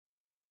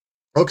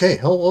Okay,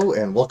 hello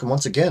and welcome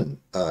once again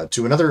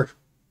to another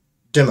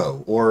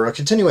demo or a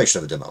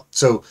continuation of the demo.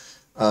 So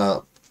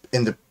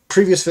in the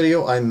previous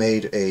video, I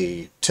made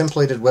a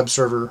templated web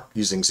server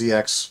using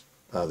ZX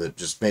that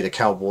just made a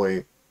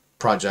Cowboy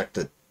project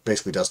that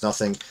basically does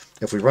nothing.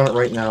 If we run it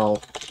right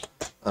now,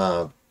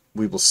 uh,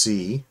 we will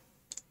see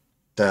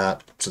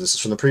that, so this is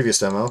from the previous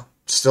demo,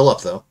 still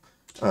up though,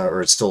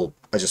 or it's still,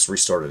 I just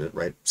restarted it,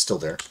 right? Still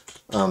there.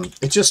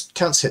 It just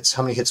counts hits,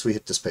 how many hits we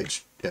hit this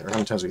page, or how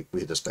many times we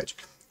hit this page.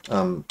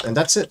 And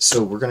that's it.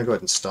 So we're going to go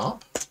ahead and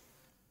stop.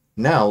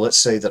 Now, let's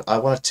say that I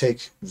want to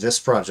take this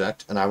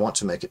project and I want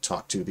to make it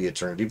talk to the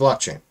Eternity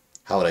blockchain.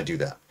 How would I do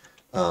that?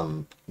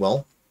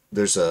 Well,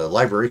 there's a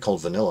library called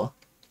Vanilla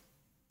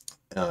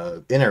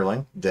in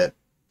Erlang that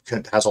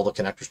has all the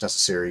connectors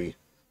necessary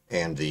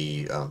and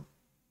the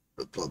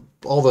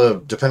all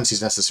the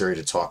dependencies necessary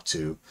to talk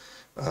to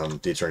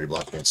the Eternity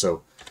blockchain.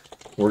 So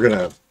we're going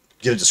to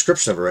get a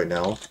description of it right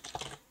now.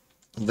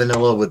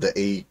 Vanilla with the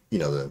A,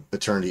 the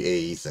Eternity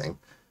AE thing.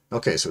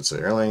 Okay, so it's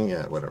Erlang,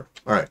 yeah, whatever.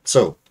 All right,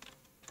 so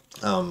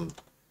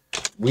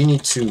we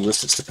need to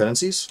list its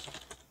dependencies.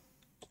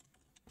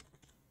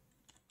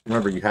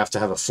 Remember, you have to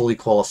have a fully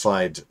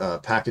qualified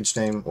package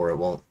name, or it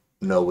won't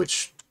know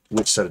which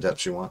set of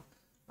deps you want.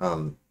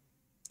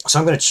 So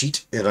I'm going to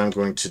cheat, and I'm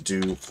going to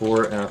do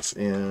for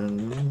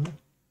in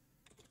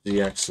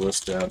ZX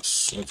list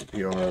deps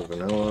PR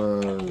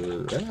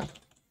vanilla.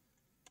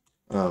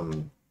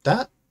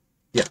 That.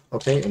 Yeah,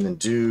 okay, and then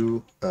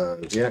do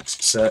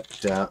ZX set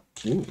dep.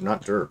 Ooh,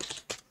 not derp.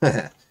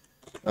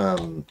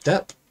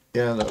 Dep.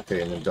 Yeah,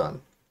 okay, and then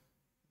done.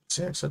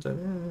 ZX set dep.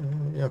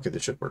 Yeah, okay,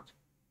 this should work.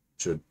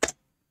 Should.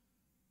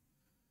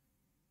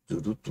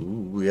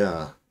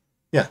 Yeah.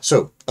 Yeah,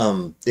 so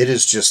it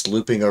is just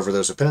looping over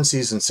those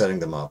dependencies and setting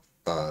them up.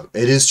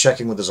 It is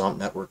checking with the Zomp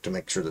network to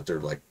make sure that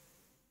they're like,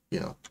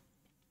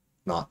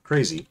 not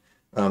crazy.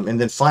 And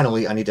then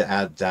finally, I need to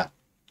add that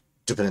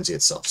dependency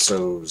itself.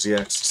 So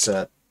ZX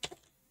set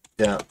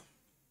dep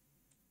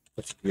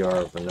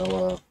PR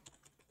vanilla.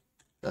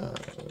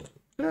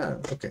 Yeah,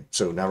 okay,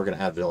 so now we're going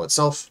to add vanilla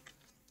itself,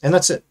 and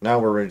that's it. Now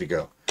we're ready to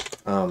go.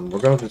 We're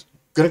going to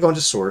go into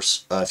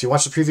source. If you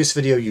watched the previous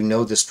video, you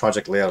know this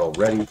project layout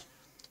already.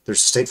 There's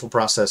a stateful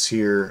process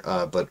here,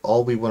 but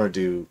all we want to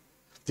do,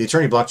 the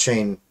Eternity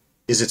blockchain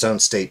is its own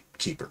state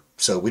keeper.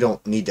 So we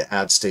don't need to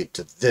add state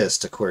to this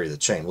to query the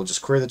chain. We'll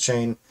just query the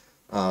chain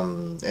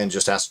and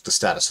just ask the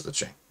status of the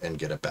chain and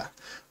get it back.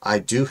 I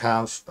do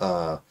have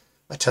a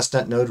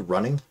testnet node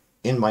running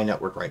in my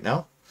network right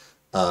now.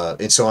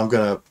 And so I'm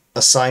going to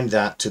assign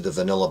that to the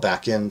vanilla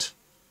backend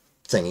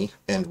thingy,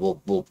 and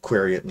we'll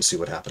query it and see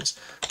what happens.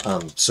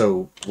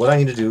 So what I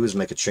need to do is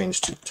make a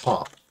change to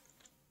top.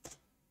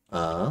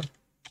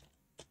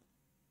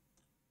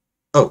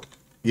 Oh,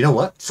 you know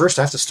what? First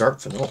I have to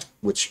start vanilla,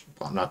 which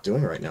I'm not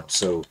doing right now.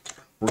 So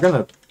we're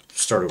going to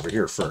start over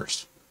here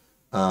first.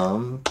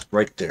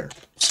 Right there.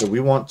 So we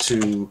want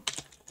to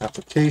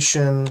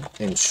application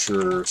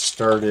ensure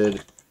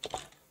started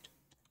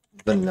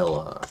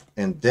vanilla,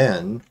 and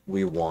then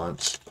we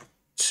want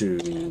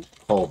to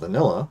call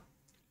vanilla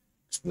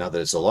now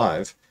that it's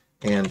alive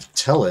and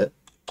tell it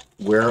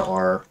where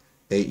our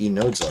AE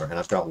nodes are. And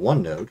I've got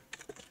one node,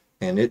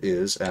 and it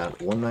is at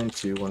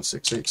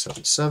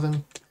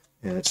 192.168.77,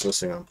 and it's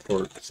listing on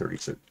port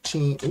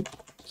 3013.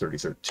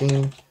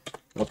 3013.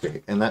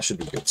 Okay, and that should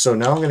be good. So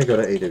now I'm going to go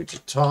to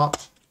AWT top,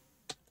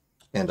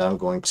 and I'm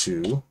going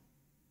to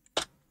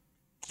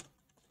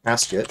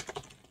ask it.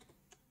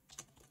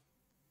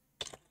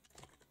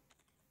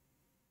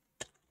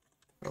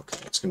 Okay,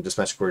 it's going to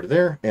dispatch a query to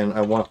there, and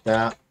I want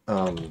that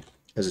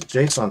as a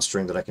JSON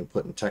string that I can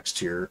put in text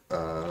here.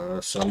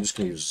 So I'm just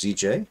going to use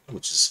ZJ,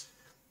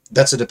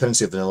 that's a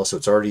dependency of vanilla, so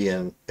it's already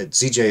in.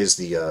 ZJ is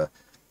the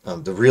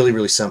really,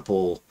 really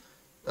simple,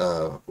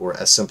 or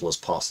as simple as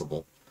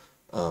possible,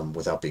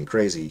 without being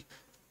crazy,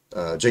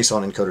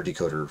 JSON encoder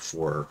decoder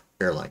for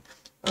Erlang.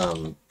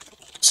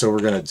 So we're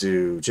going to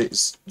do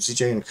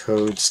ZJ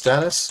encode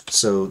status.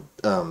 So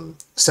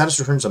status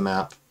returns a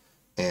map,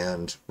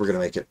 and we're going to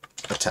make it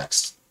a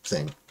text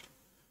thing.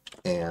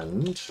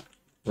 And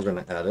we're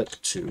going to add it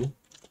to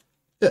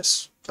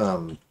this.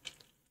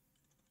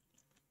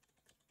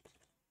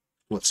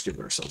 Let's give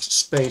ourselves a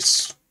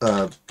space.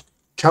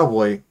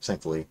 Cowboy,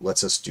 thankfully,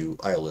 lets us do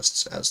IO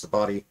lists as the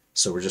body,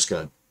 so we're just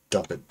going to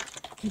dump it.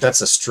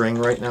 That's a string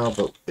right now,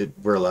 but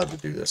we're allowed to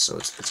do this, so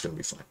it's going to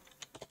be fine.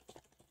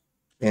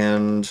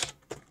 And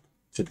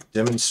to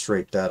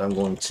demonstrate that, I'm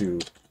going to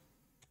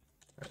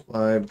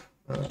lib.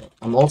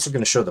 I'm also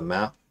going to show the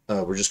map.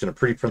 We're just going to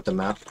pre-print the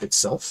map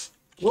itself.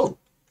 Whoa,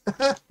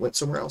 went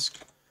somewhere else.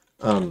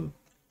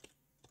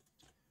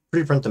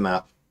 Pre-print the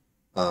map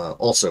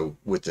also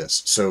with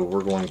this. So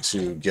we're going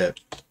to get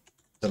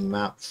the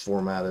map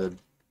formatted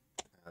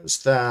as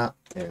that,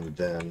 and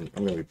then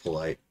I'm going to be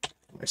polite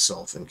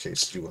myself in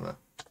case you want to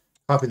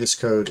copy this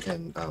code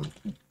and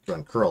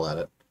run curl at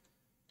it.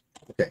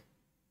 Okay.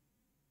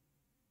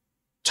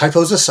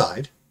 Typos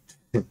aside,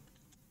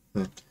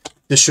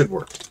 this should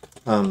work.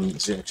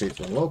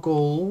 ZX8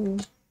 local.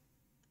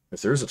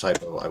 If there is a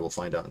typo, I will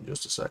find out in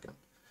just a second.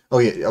 Oh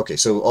yeah, okay.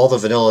 So all the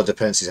vanilla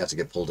dependencies have to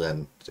get pulled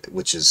in,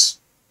 which is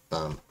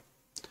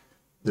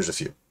there's a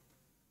few.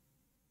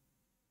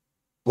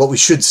 What we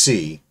should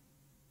see,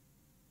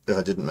 if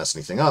I didn't mess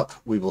anything up,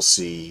 we will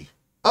see.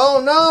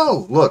 Oh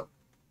no! Look,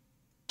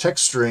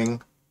 text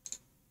string.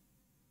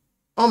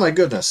 Oh my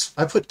goodness!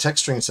 I put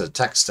text string instead of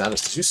text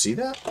status. Did you see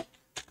that?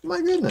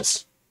 My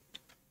goodness,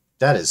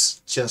 that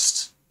is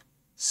just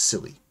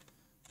silly.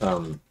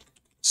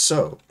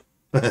 So.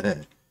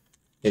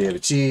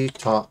 AWT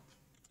top.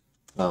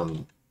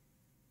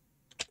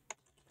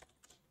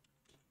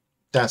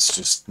 That's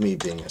just me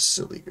being a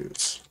silly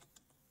goose.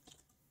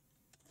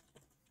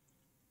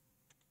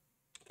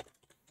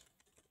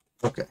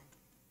 Okay.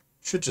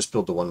 Should just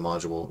build the one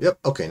module. Yep.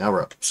 Okay, now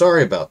we're up.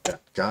 Sorry about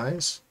that,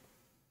 guys.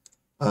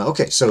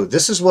 Okay, so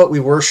this is what we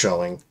were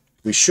showing.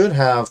 We should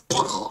have,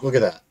 look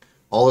at that,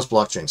 all this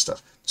blockchain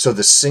stuff. So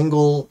the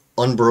single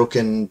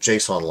unbroken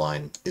JSON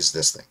line is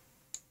this thing.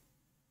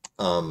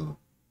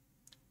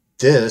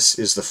 This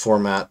is the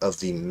format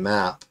of the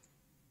map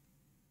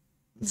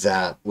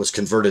that was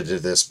converted to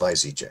this by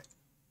ZJ.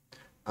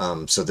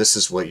 So this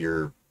is what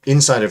you're,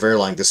 inside of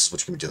Erlang, this is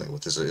what you're going to be dealing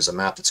with, is a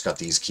map that's got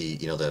these key,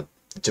 you know, the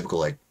typical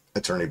like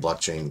Eternity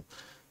blockchain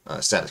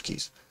static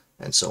keys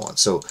and so on.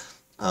 So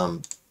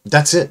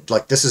that's it.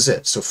 Like, this is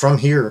it. So from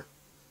here,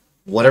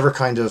 whatever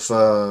kind of,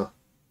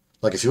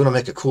 like if you want to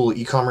make a cool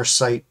e-commerce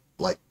site,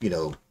 like, you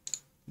know,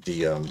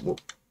 the, well,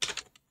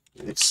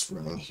 it's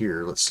running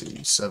here, let's see,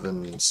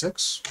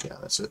 7.6, yeah,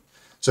 that's it.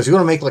 So if you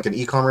want to make like an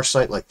e-commerce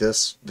site like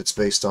this, that's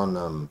based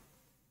on,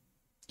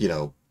 you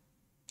know,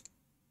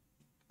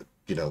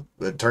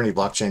 Eternity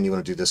blockchain, you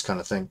want to do this kind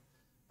of thing,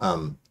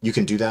 you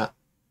can do that.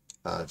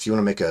 If you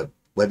want to make a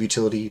web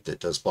utility that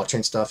does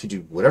blockchain stuff, you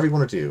do whatever you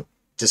want to do.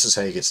 This is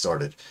how you get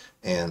started.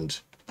 And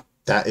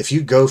that, if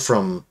you go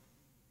from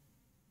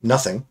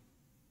nothing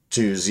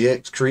to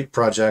ZX create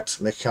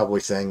project, make a Cowboy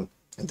thing,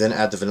 and then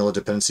add the vanilla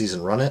dependencies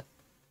and run it,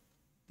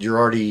 you're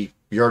already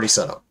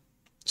set up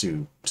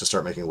to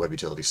start making a web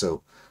utility.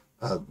 So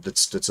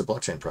it's a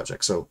blockchain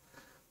project. So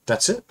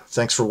that's it.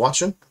 Thanks for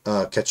watching.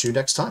 Catch you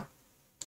next time.